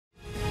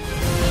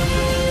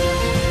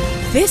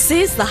This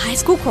is the High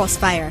School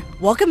Crossfire.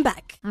 Welcome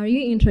back. Are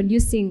you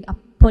introducing a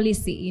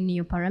policy in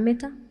your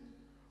parameter?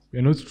 We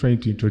are not trying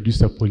to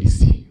introduce a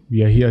policy.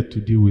 We are here to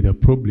deal with the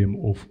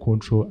problem of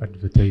control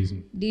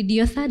advertising. Did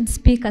your third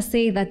speaker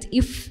say that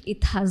if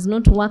it has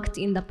not worked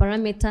in the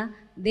parameter,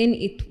 then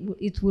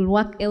it will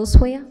work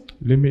elsewhere?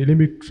 Let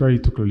me try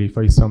to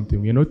clarify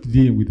something. We are not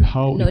dealing with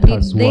how it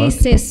has worked. Did they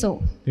say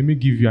so? Let me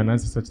give you an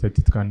answer such that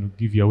it can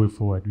give you a way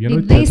forward. We are Did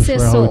not they here to say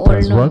try how so it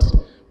has or not? worked.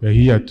 We are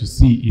here to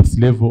see its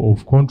level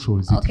of control.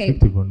 Is it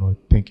effective or not?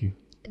 Thank you.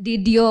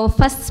 Did your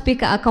first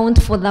speaker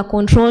account for the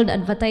controlled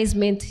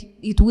advertisement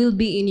it will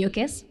be in your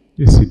case?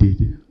 Yes, he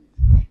did.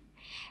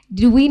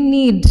 Do we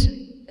need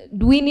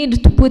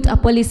to put a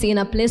policy in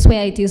a place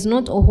where it is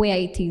not or where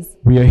it is?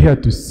 We are here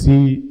to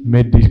see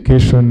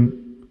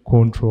medication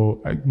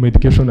control,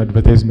 medication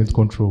advertisement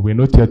control. We're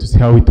not here to see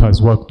how it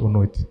has worked or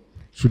not.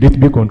 Should it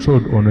be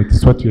controlled or not?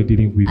 It's what we are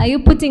dealing with. Are you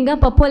putting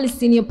up a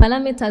policy in your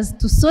parameters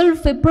to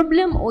solve a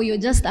problem, or you're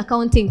just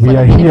accounting for We the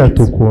are here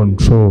benefits? to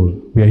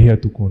control. We are here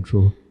to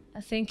control.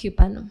 Thank you,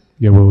 Pano.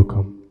 You're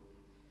welcome.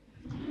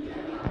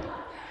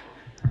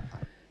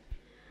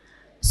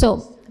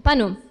 So,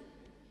 Pano,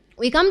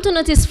 we come to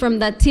notice from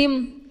the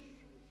team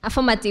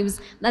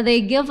affirmatives that they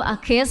gave a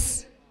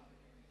case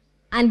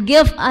and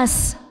gave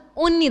us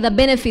only the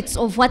benefits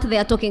of what they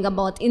are talking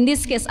about. In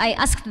this case, I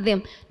asked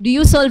them, do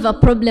you solve a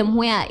problem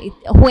where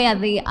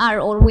they are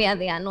or where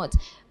they are not?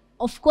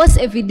 Of course,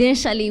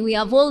 evidentially, we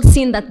have all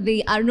seen that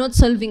they are not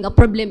solving a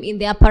problem in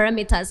their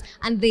parameters,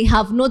 and they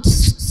have not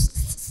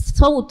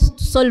sought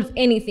to solve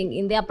anything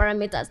in their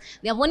parameters.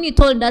 They have only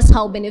told us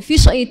how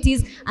beneficial it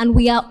is, and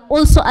we are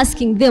also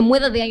asking them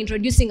whether they are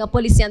introducing a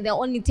policy, and they are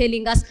only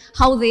telling us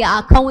how they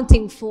are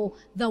accounting for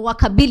the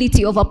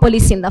workability of a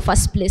policy in the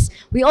first place.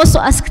 We also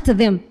asked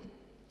them,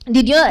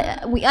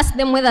 we asked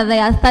them whether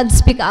their third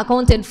speaker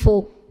accounted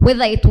for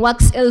whether it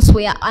works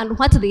elsewhere and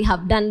what they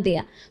have done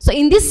there. So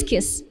in this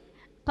case,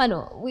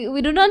 Pano,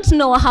 we do not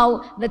know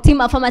how the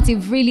team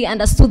affirmative really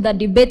understood the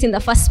debate in the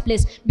first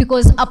place,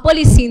 because a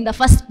policy in the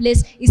first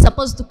place is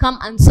supposed to come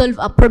and solve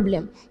a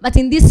problem. But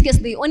in this case,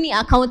 they only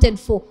accounted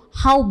for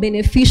how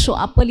beneficial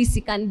a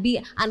policy can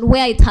be and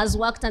where it has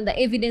worked and the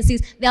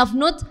evidences. They have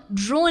not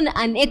drawn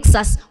an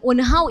excess on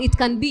how it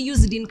can be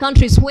used in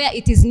countries where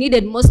it is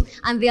needed most.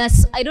 And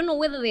I don't know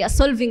whether they are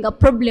solving a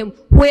problem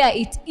where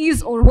it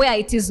is or where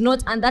it is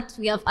not, and that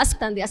we have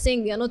asked, and they are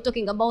saying they are not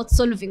talking about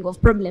solving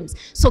of problems.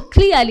 So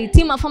clearly,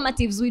 team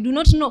affirmatives, we do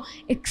not know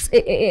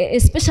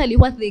especially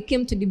what they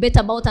came to debate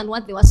about and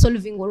what they were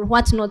solving or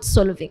what not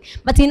solving.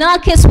 But in our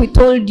case, we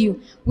told you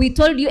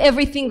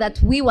everything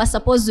that we were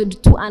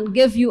supposed to and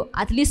gave you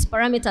at least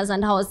parameters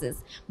and houses.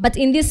 But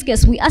in this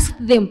case, we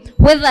asked them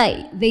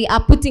whether they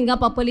are putting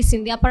up a policy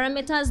in their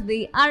parameters.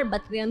 They are,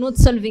 but they are not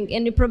solving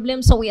any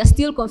problem. So we are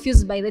still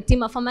confused by the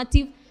team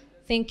affirmative.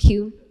 Thank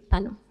you,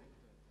 Pano.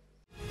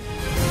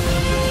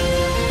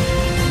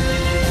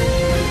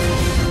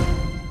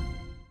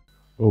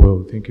 Oh,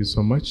 well, thank you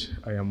so much.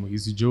 I am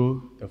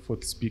Izijo, the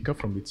fourth speaker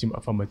from the team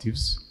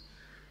affirmatives.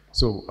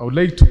 So I would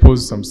like to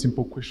pose some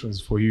simple questions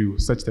for you,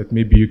 such that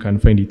maybe you can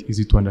find it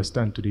easy to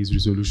understand today's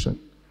resolution.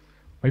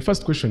 My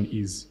first question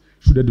is,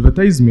 should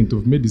advertisement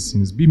of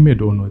medicines be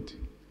made or not?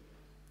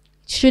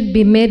 Should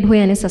be made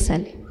where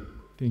necessary.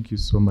 Thank you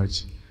so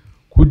much.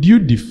 Could you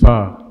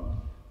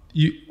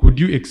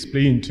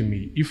explain to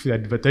me if the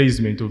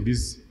advertisement of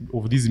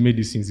these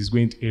medicines is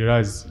going to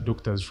erase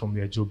doctors from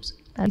their jobs?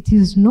 It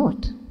is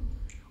not.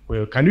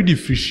 Well, can you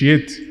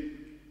differentiate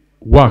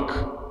work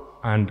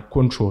and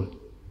control?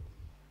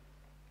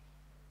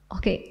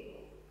 Okay.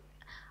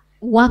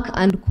 Work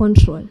and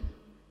control.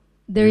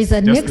 There is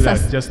a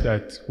nexus. Just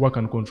that, work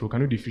and control.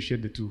 Can you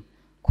differentiate the two?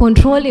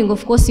 Controlling,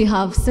 of course, you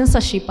have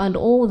censorship and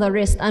all the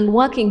rest. And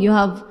working, you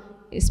have,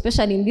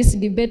 especially in this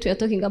debate, we are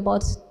talking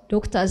about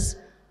doctors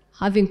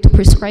having to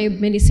prescribe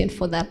medicine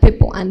for their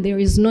people, and there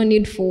is no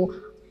need for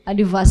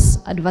adverse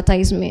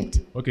advertisement.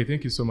 Okay,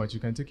 thank you so much. You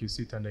can take your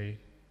seat and I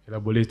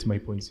elaborate my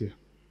points here.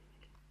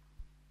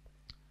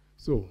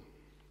 So,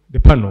 the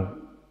panel,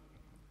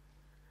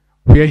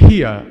 we are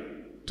here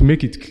to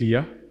make it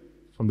clear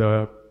from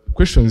the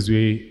questions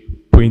we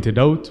pointed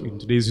out in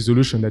today's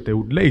resolution that I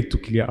would like to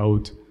clear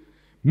out.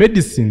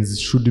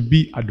 Medicines should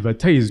be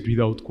advertised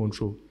without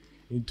control.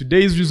 In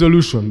today's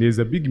resolution, there's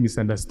a big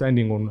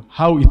misunderstanding on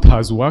how it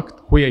has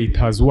worked, where it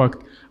has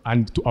worked,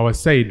 and to our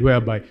side,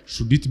 whereby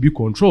should it be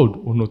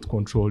controlled or not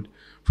controlled.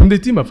 From the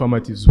team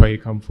affirmatives where I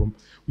come from,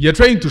 we are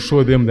trying to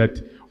show them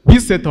that we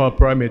set our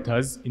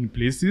parameters in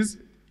places,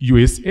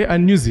 USA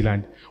and New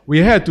Zealand.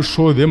 We are here to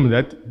show them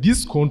that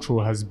this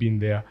control has been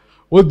there,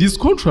 or this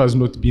control has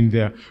not been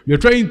there. We are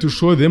trying to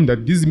show them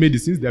that these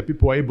medicines, there are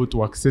people who are able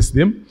to access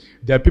them,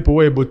 there are people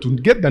who are able to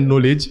get the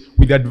knowledge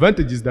with the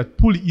advantages that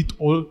pull it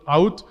all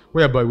out,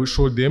 whereby we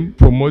show them,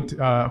 promote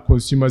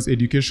consumers'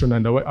 education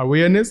and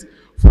awareness,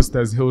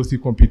 fosters healthy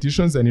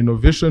competitions and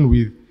innovation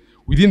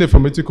within the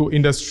pharmaceutical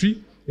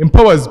industry,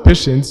 empowers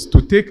patients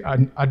to take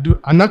an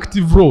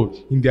active role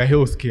in their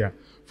health care.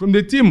 From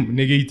the team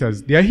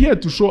negators, they are here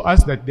to show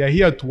us that they are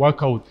here to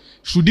work out.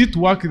 Should it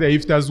work there?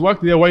 If it has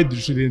worked there, why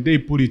shouldn't they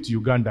pull it to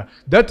Uganda?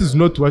 That is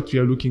not what we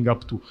are looking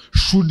up to.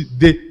 Should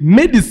the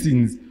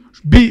medicines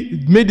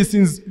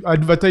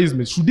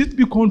advertisements, should it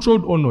be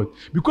controlled or not?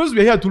 Because we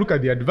are here to look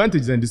at the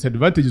advantages and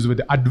disadvantages of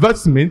the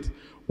advancement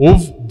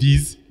of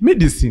these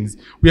medicines.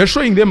 We are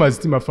showing them as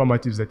team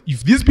affirmatives that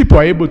if these people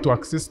are able to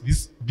access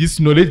this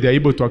knowledge, they are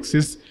able to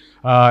access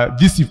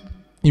this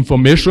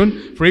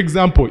information. For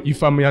example,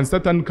 if I'm in a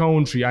certain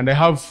country and I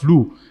have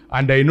flu,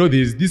 and I know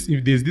if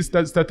there's this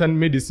certain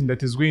medicine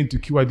that is going to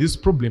cure this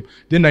problem,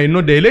 then I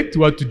know directly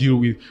what to deal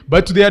with.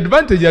 But to the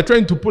advantage, they are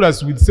trying to pull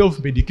us with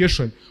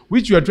self-medication,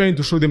 which we are trying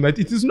to show them that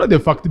it is not the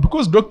fact,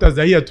 because doctors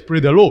are here to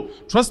pray the law.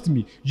 Trust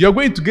me, you are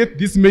going to get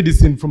this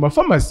medicine from a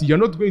pharmacy. You're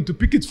not going to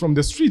pick it from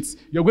the streets.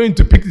 You're going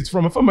to pick it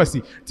from a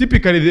pharmacy.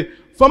 Typically, the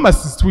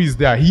pharmacist who is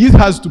there, he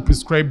has to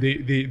prescribe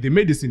the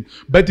medicine.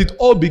 But it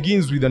all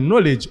begins with the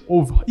knowledge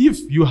of if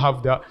you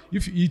have the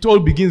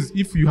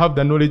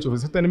knowledge of a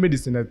certain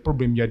medicine and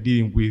problem you're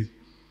dealing with.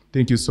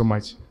 Thank you so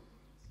much.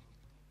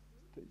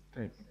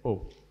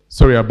 Oh,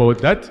 sorry about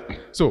that.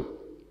 So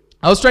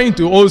I was trying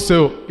to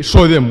also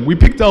show them, we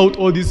picked out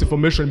all this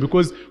information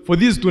because for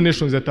these two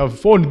nations that have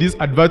found these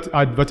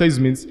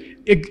advertisements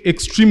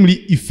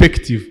extremely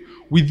effective,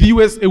 with the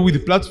USA,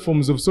 with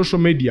platforms of social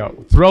media,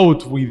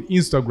 throughout with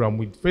Instagram,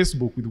 with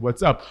Facebook, with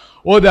WhatsApp,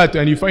 all that,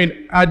 and you find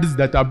ads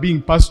that are being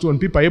passed on,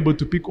 people are able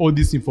to pick all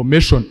this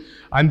information,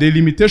 and the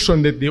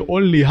limitation that they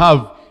only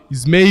have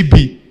is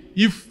maybe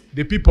if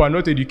the people are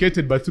not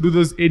educated, but through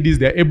those ads,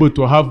 they're able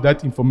to have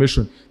that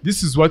information.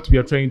 This is what we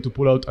are trying to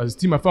pull out as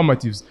team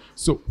affirmatives.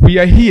 So we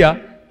are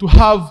here to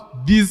have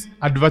this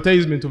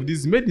advertisement of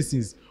these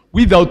medicines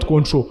without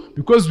control,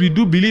 because we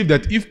do believe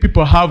that if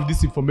people have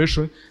this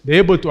information, they're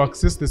able to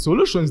access the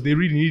solutions they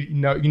really need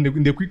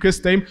in the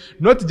quickest time,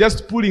 not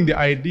just pulling the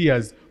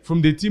ideas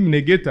from the team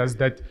negators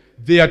that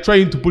they are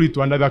trying to pull it to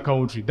another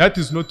country. That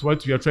is not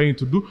what we are trying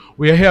to do.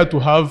 We are here to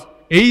have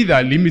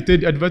either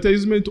limited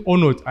advertisement or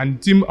not,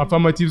 and team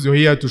affirmatives are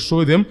here to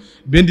show them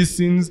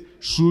medicines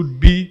should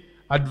be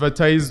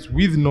advertised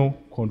with no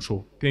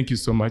control. Thank you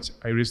so much.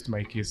 I rest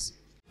my case.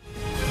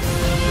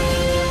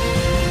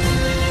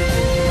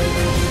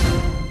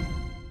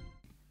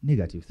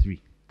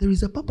 -3. There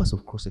is a purpose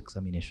of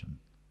cross-examination.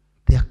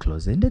 They are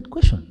close-ended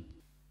questions.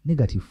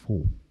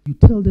 -4. You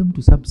tell them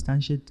to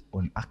substantiate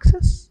on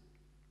access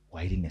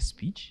while in a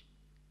speech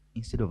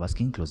instead of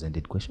asking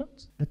close-ended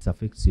questions. That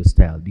affects your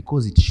style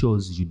because it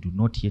shows you do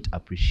not yet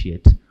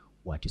appreciate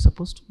what you're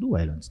supposed to do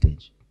while on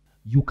stage.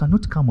 You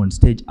cannot come on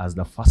stage as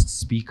the first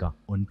speaker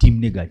on team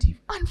negative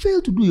and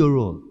fail to do your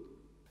role.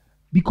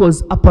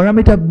 Because a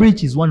parameter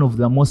breach is one of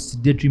the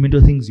most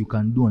detrimental things you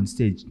can do on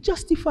stage.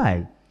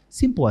 Justify.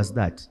 Simple as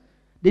that.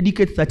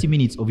 Dedicate 30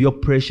 minutes of your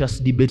precious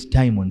debate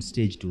time on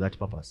stage to that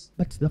purpose.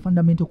 But the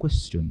fundamental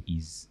question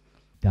is,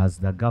 does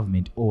the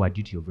government owe a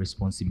duty of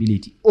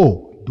responsibility?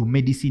 Or do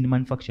medicine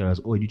manufacturers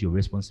owe a duty of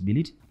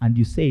responsibility? And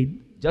you said,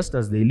 just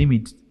as they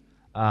limit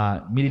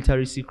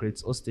military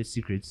secrets or state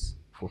secrets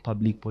for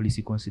public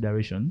policy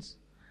considerations,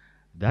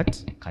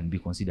 that can be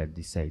considered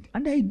this side.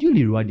 And I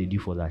duly rewarded you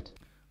for that.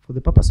 For the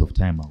purpose of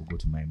time, I'll go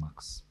to my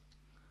marks.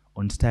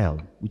 On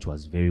style, which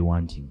was very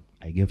wanting,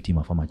 I gave team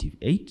affirmative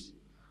 8,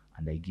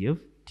 and I gave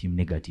team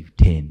negative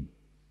 10.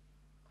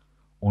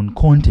 On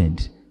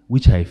content,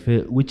 which I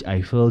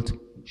felt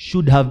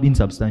should have been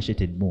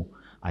substantiated more,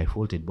 I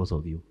faulted both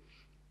of you.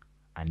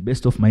 And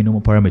based off my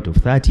normal parameter of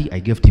 30, I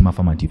gave team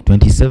affirmative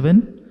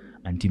 27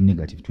 and team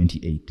negative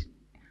 28.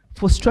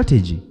 For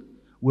strategy,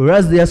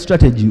 whereas their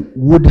strategy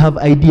would have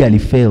ideally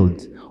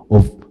failed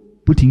of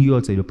putting you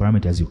outside the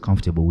parameters you're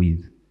comfortable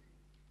with,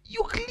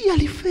 you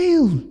clearly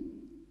failed.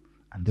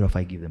 And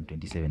therefore I give them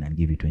 27 and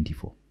give you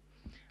 24,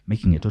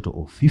 making a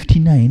total of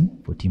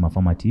 59 for team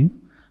affirmative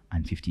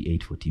and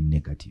 58 for team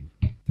negative.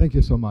 Thank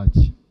you so much.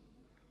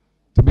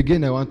 To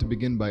begin, I want to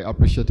begin by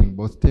appreciating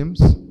both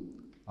teams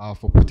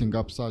for putting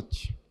up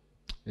such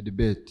a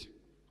debate.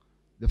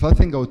 The first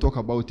thing I will talk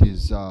about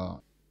is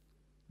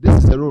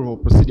this is a rule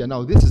of procedure.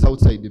 Now, this is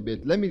outside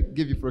debate. Let me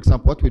give you, for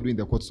example, what we do in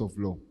the courts of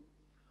law.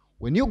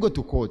 When you go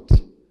to court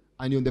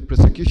and you're on the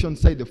prosecution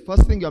side, the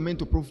first thing you're meant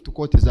to prove to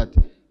court is that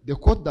the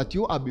court that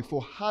you are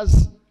before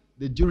has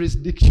the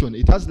jurisdiction.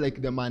 It has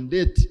like the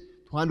mandate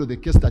to handle the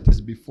case that is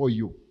before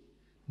you.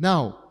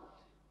 Now,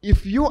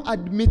 if you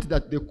admit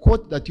that the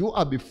court that you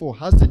are before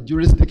has the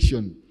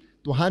jurisdiction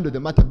to handle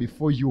the matter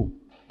before you,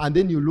 and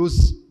then you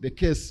lose the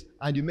case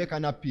and you make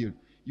an appeal,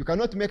 you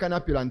cannot make an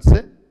appeal and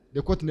say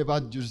the court never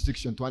had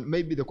jurisdiction to,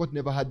 maybe the court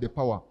never had the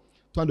power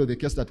to handle the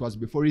case that was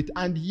before it,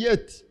 and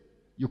yet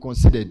you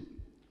considered.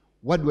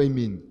 What do I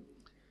mean?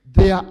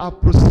 There are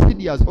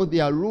procedures or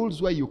there are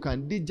rules where you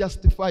can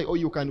de-justify or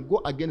you can go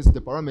against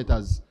the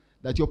parameters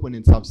that your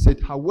opponents have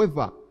set.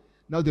 However,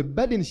 now the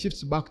burden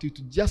shifts back to you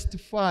to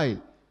justify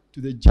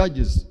to the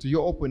judges, to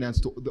your opponents,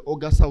 to the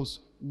August House,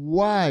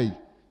 why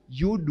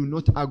you do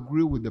not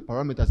agree with the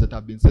parameters that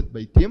have been set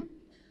by team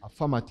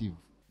affirmative.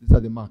 These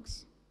are the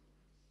marks.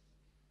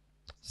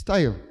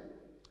 Style.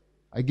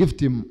 I give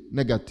team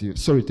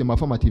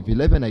affirmative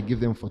 11, I give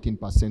them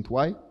 14%.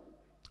 Why?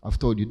 I've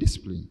told you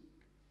discipline.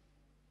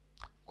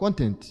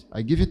 Content,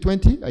 I give you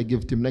 20, I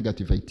give team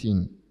negative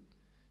 18.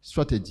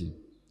 Strategy,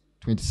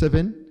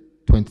 27,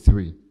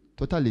 23.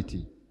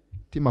 Totality,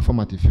 team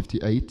affirmative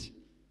 58,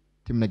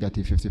 team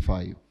negative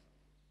 55.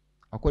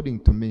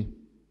 According to me,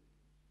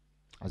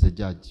 as a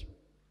judge,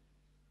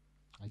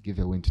 I give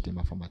a win to team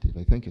affirmative.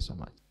 I thank you so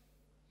much.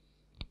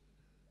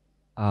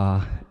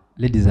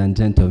 Ladies and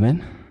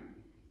gentlemen,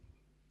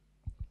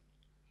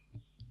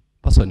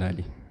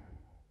 personally,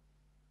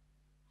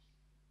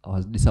 I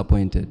was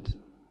disappointed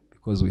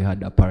because we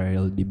had a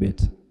parallel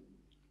debate.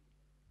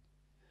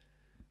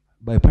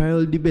 By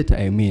parallel debate,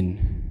 I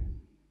mean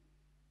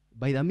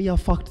by the mere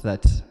fact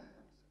that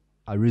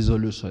a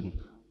resolution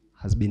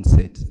has been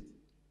set.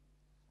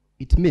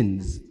 It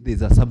means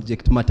there's a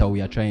subject matter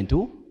we are trying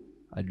to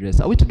address.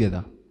 Are we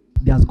together?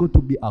 There's got to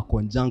be a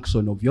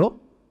conjunction of your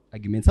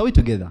arguments. Are we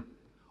together?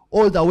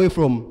 All the way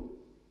from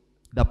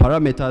the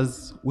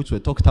parameters which were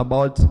talked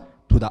about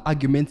to the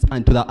arguments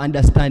and to the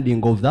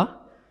understanding of the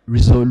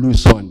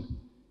resolution.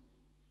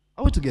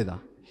 Are we together?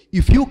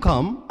 If you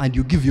come and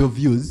you give your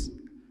views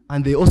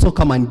and they also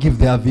come and give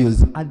their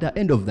views, at the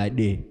end of that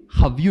day,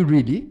 have you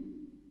really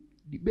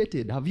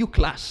debated? Have you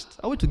clashed?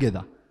 Are we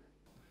together?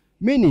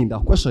 Meaning the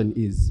question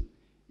is,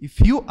 if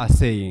you are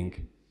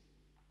saying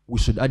we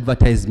should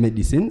advertise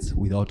medicines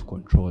without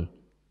control,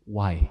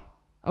 why?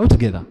 Are we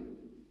together?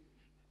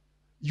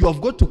 You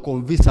have got to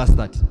convince us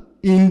that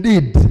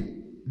indeed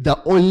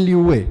the only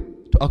way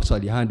to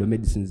actually handle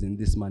medicines in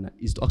this manner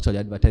is to actually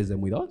advertise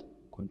them without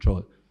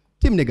control.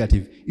 Team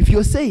negative, if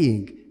you're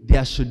saying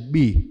there should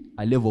be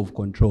a level of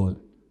control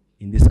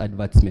in this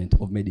advertisement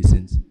of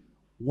medicines,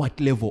 what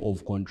level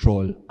of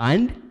control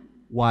and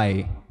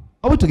why?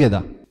 Are we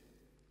together?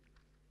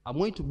 I'm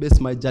going to base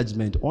my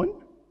judgment on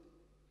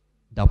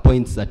the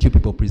points that you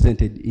people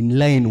presented in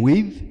line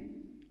with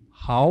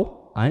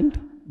how and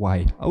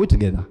why. Are we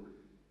together?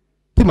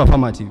 Team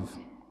affirmative,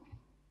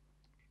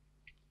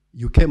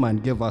 you came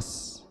and gave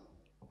us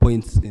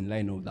points in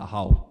line of the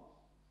how.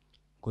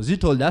 Because you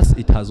told us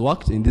it has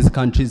worked in these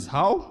countries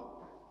how.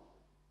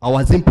 I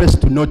was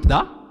impressed to note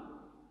the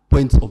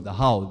points of the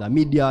how, the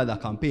media, the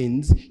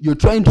campaigns. You're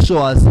trying to show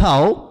us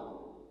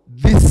how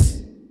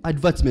this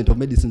advertisement of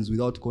medicines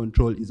without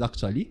control is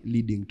actually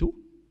leading to.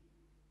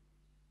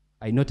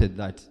 I noted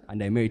that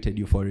and I merited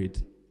you for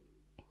it.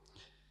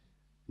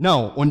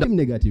 Now, on the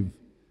negative,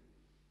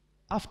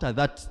 after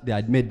that, they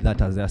had made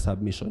that as their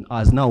submission. I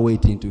was now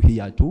waiting to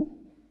hear too.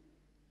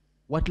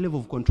 What level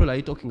of control are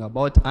you talking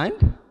about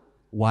and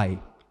why?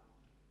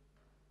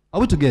 Are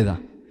we together?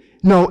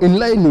 Now, in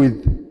line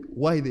with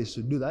why they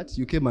should do that,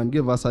 you came and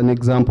gave us an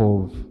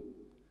example of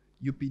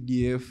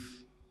UPDF,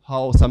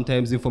 how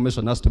sometimes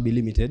information has to be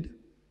limited.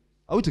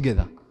 Are we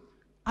together?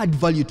 Add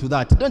value to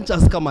that. Don't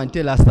just come and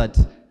tell us that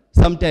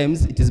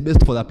sometimes it is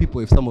best for the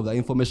people if some of the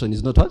information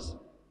is not what?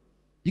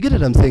 You get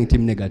what I'm saying,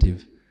 team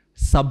negative?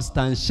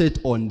 Substantiate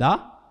on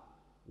the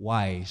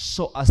why.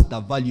 Show us the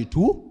value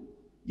to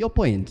your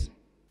point.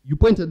 You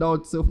pointed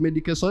out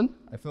self-medication.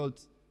 I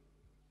felt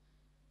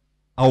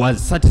I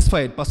was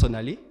satisfied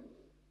personally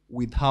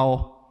with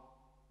how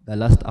the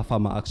last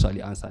affirmer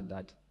actually answered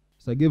that.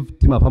 So I gave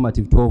team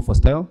affirmative 12 for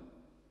style,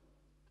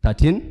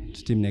 13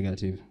 to team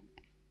negative.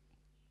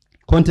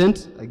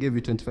 Content, I gave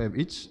you 25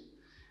 each.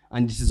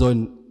 And this is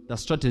on the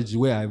strategy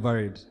where I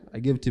varied. I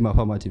gave team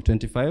affirmative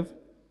 25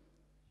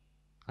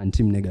 and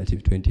team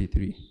negative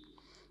 23,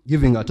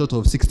 giving a total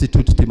of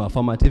 62 to team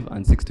affirmative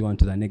and 61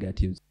 to the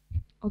negatives.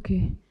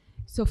 Okay,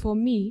 so for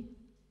me,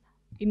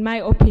 in my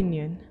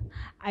opinion,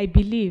 I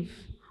believe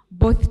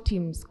both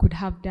teams could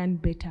have done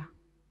better.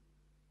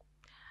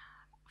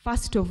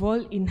 First of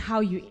all, in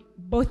how you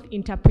both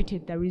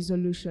interpreted the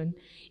resolution.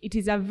 It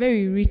is a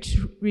very rich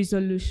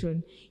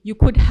resolution. You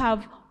could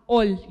have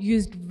all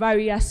used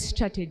various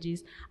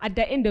strategies. At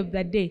the end of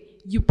the day,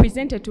 you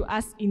presented to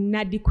us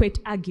inadequate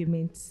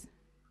arguments.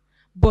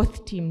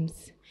 Both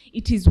teams.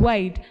 It is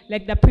wide,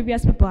 like the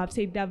previous people have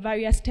said, there are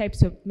various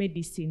types of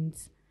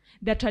medicines.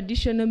 The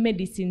traditional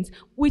medicines,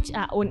 which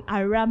are on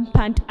a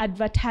rampant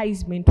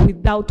advertisement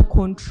without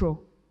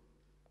control.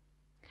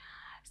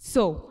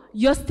 So,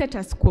 your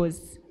status quo,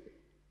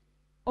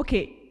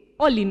 okay,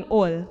 all in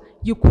all,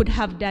 you could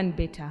have done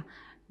better.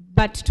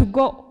 But to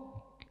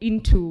go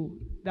into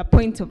the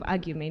points of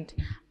argument,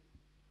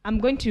 I'm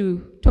going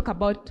to talk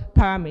about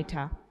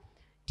parameter.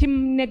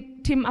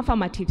 Team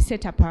affirmative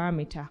set a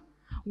parameter,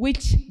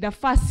 which the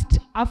first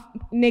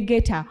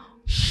negator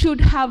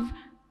should have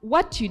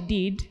what you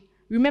did.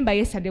 Remember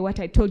yesterday what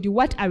I told you,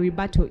 what a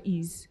rebuttal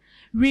is.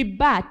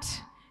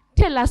 Rebut,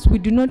 tell us we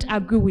do not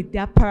agree with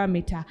their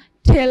parameter.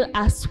 Tell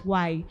us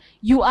why.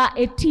 You are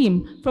a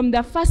team. From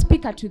the first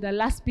speaker to the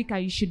last speaker,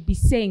 you should be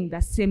saying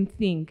the same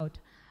thing.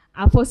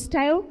 For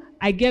style,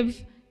 I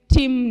gave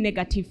team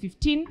negative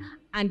 15,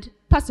 and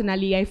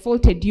personally, I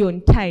faulted you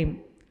on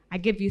time. I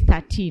gave you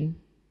 13.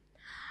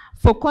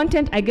 For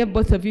content, I gave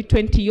both of you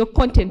 20. Your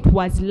content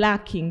was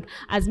lacking.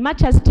 As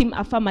much as Team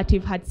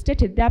Affirmative had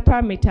stated their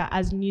parameter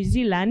as New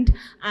Zealand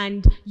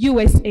and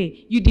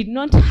USA, you did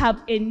not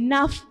have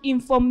enough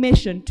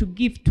information to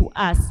give to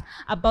us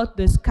about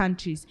those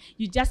countries.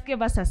 You just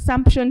gave us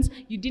assumptions.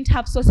 You didn't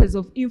have sources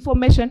of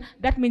information.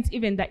 That means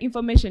even the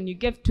information you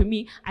gave to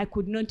me, I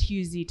could not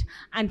use it.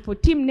 And for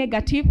Team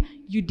Negative,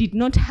 you did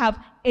not have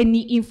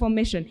any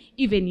information,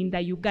 even in the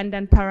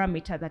Ugandan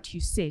parameter that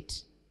you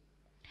set.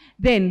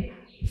 Then,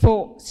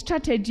 for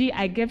strategy,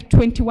 I gave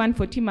 21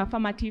 for Team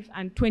Affirmative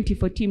and 20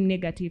 for Team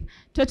Negative,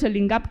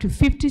 totaling up to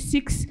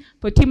 56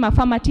 for Team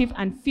Affirmative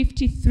and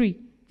 53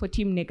 for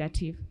Team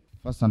Negative.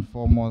 First and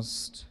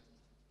foremost,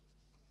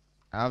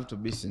 I have to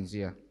be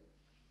sincere.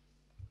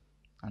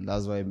 And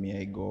that's why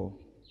I go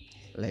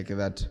like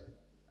that.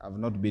 I've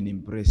not been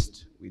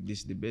impressed with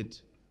this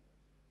debate.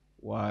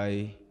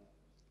 Why?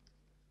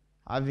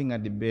 Having a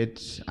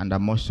debate and a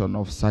motion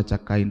of such a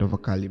kind of a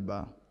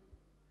caliber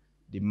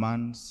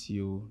demands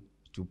you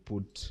to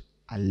put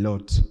a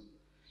lot.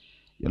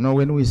 You know,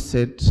 when we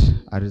set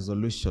a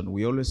resolution,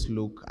 we always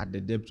look at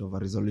the depth of a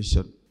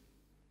resolution.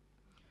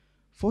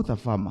 For the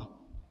farmer,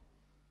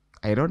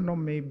 I don't know,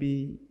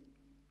 maybe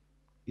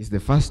it's the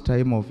first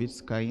time of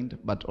its kind,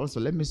 but also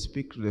let me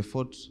speak to the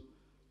fourth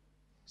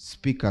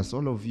speakers,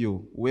 all of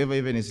you, whoever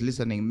even is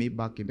listening me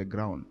back in the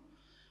ground.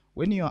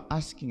 When you are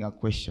asking a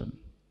question,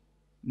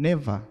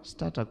 never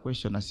start a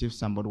question as if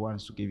somebody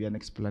wants to give you an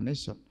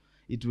explanation.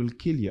 It will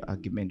kill your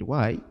argument.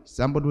 Why?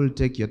 Somebody will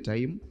take your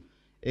time,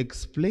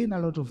 explain a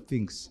lot of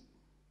things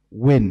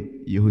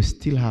when you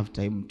still have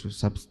time to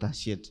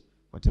substantiate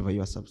whatever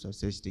you are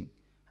substantiating.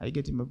 Are you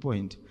getting my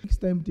point? Next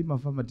time, Team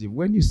Affirmative,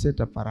 when you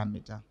set a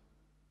parameter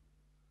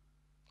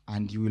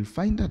and you will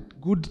find a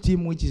good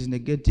team which is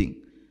negating,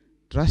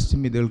 trust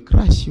me, they'll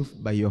crush you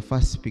by your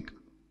first speaker.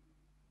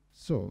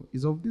 So,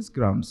 it's of these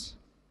grounds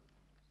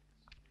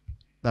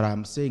that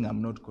I'm saying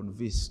I'm not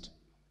convinced,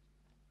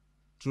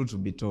 true to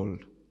be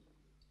told,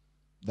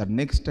 that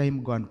next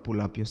time go and pull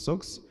up your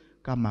socks,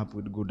 come up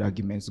with good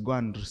arguments, go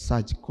and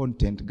research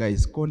content.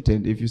 Guys,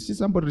 content, if you see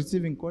somebody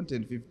receiving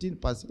content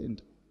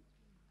 15%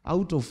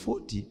 out of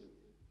 40,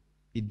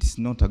 it's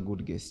not a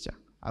good gesture.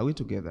 Are we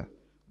together?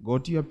 Go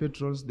to your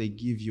patrons, they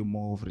give you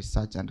more of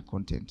research and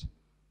content.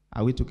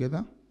 Are we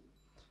together?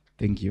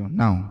 Thank you.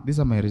 Now, these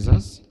are my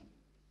results.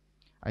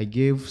 I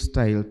gave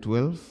style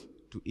 12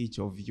 to each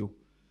of you.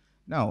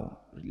 Now,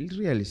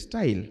 really,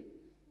 style,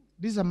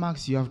 these are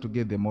marks, you have to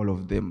get them, all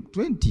of them.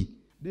 20.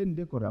 Then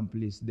decorum,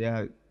 please.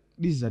 This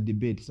is a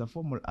debate. It's a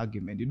formal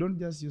argument. You don't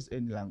just use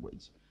any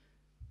language.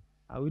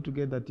 Are we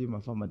together, Team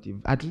Affirmative?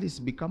 At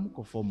least become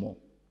formal.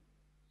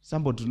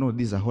 Somebody to know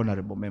this is a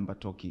honorable member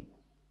talking.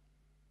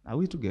 Are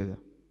we together?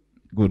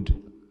 Good.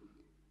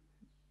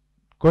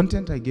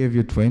 Content, I gave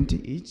you 20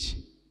 each.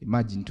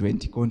 Imagine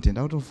 20 content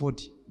out of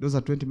 40. Those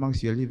are 20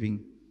 marks you're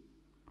leaving.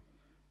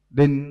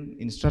 Then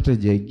in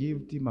strategy, I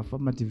gave Team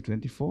Affirmative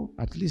 24.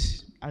 At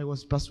least I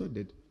was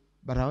persuaded.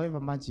 But however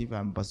much if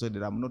I'm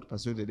persuaded, I'm not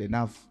persuaded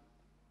enough.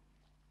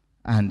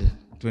 And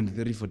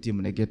 23 for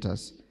Team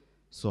Negators.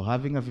 So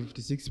having a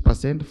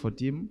 56% for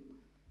Team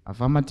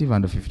Affirmative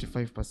and a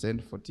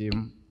 55% for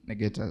Team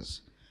Negators.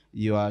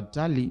 Your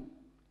tally,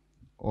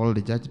 all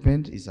the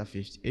judgment is a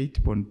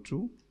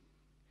 58.2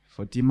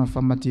 for Team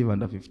Affirmative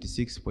and a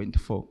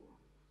 56.4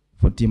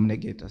 for Team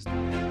Negators.